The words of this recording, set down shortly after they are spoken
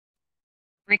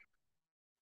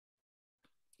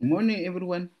Morning,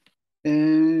 everyone.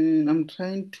 And I'm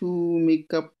trying to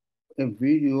make up a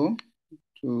video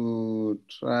to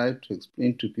try to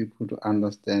explain to people to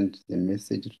understand the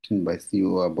message written by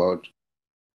CEO about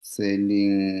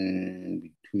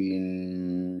selling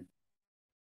between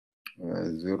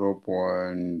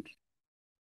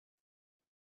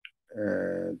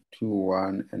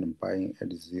 0.21 and buying at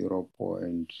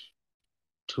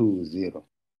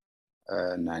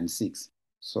 0.2096.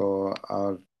 So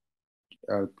I'll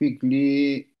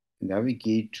quickly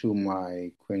navigate to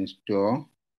my coinstore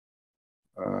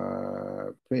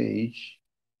page,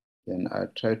 then I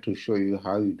try to show you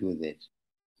how you do that.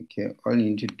 Okay, all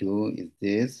you need to do is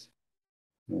this.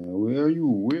 Where are you?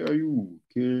 Where are you?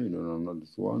 Okay, no, not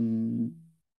this one.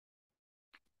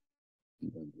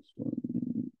 Not this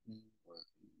one.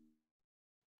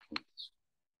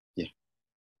 Yeah.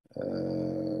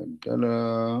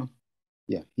 Dollar.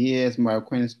 Yeah, here's my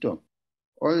coin store.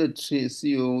 All the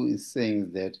CEO is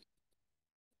saying that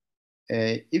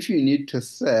if you need to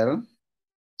sell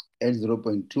at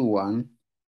 0.21,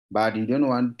 but you don't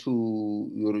want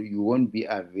to, you won't be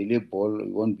available,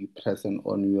 you won't be present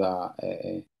on your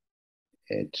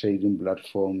trading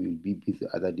platform, you'll be busy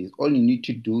other days. All you need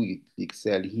to do is click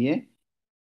sell here.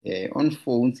 On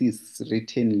phones, it's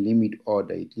written limit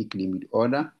order. You click limit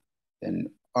order. Then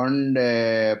on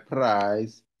the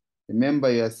price, remember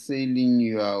you are selling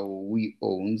your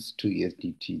weowns to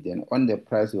USDT. Then on the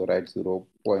price, you write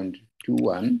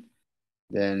 0.21.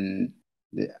 Then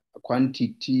the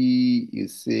quantity, you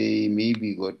say maybe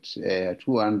you got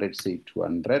 200, say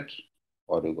 200,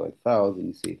 or you got 1,000,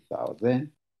 you say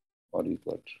 1,000, or you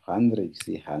got 100, you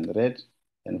say 100.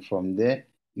 And from there,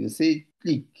 you say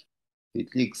click. You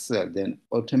click sell. Then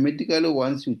automatically,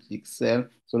 once you click sell,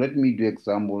 so let me do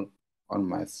example on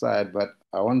my side, but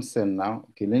I want sell now.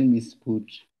 Okay, let me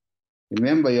put,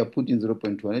 remember you're putting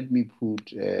 0.1. Let me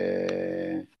put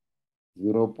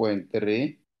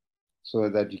 0.3 so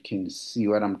that you can see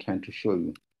what I'm trying to show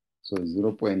you. So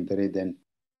 0.3, then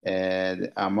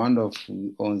the amount of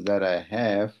owns that I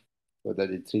have so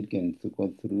that the trade can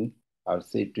go through, I'll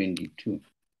say 22.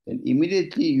 Then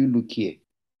immediately you look here,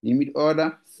 limit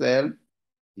order, sell,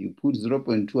 you put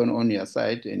 0.2 on your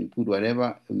side and you put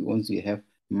whatever once you have.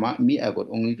 Me, I got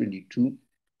only 22.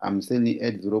 I'm selling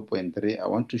at 0.3. I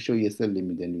want to show you a sell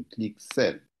limit, then you click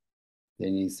sell.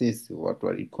 Then it says what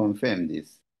it confirm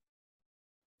this.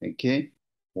 Okay,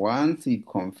 once it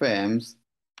confirms,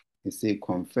 you say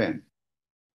confirm.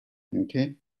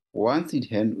 Okay, once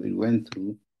it went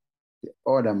through, the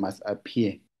order must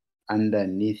appear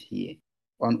underneath here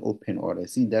on open order.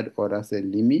 See that order says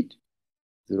limit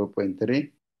 0.3,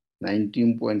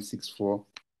 19.64.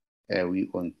 We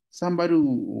own. Somebody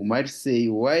who might say,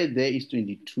 why there is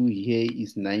 22 here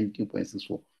is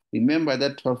 19.64. Remember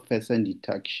that 12%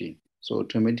 deduction. So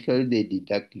automatically they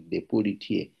deduct it, they put it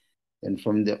here. And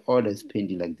from the order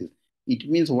pending like this. It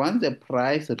means once the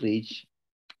price reach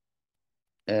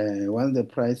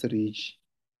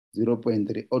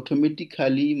 0.3,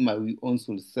 automatically my weowns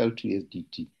will sell to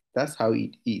USDT. That's how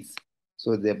it is.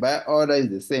 So the buy order is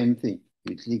the same thing.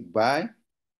 You click buy,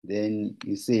 then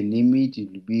you say limit, it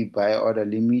will be buy order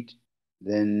limit.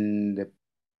 Then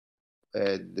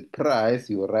the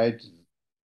price, you write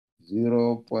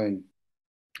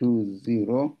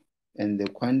 0.20, and the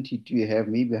quantity you have,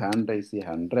 maybe 100, say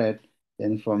 100.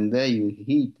 Then from there, you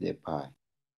hit the buy.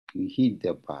 You hit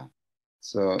the buy.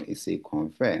 So it's a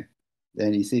confirm.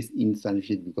 Then it says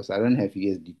insufficient because I don't have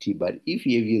USDT. But if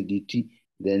you have USDT,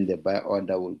 then the buy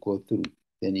order will go through.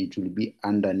 Then it will be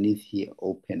underneath here,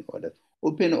 open orders.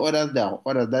 Open orders, there are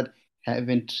orders that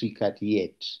haven't triggered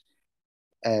yet.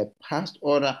 Past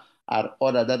order are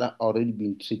orders that have already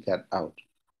been triggered out.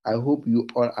 I hope you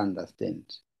all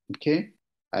understand. Okay?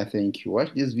 I thank you.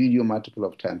 Watch this video multiple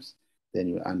of times, then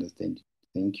you understand.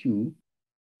 Thank you.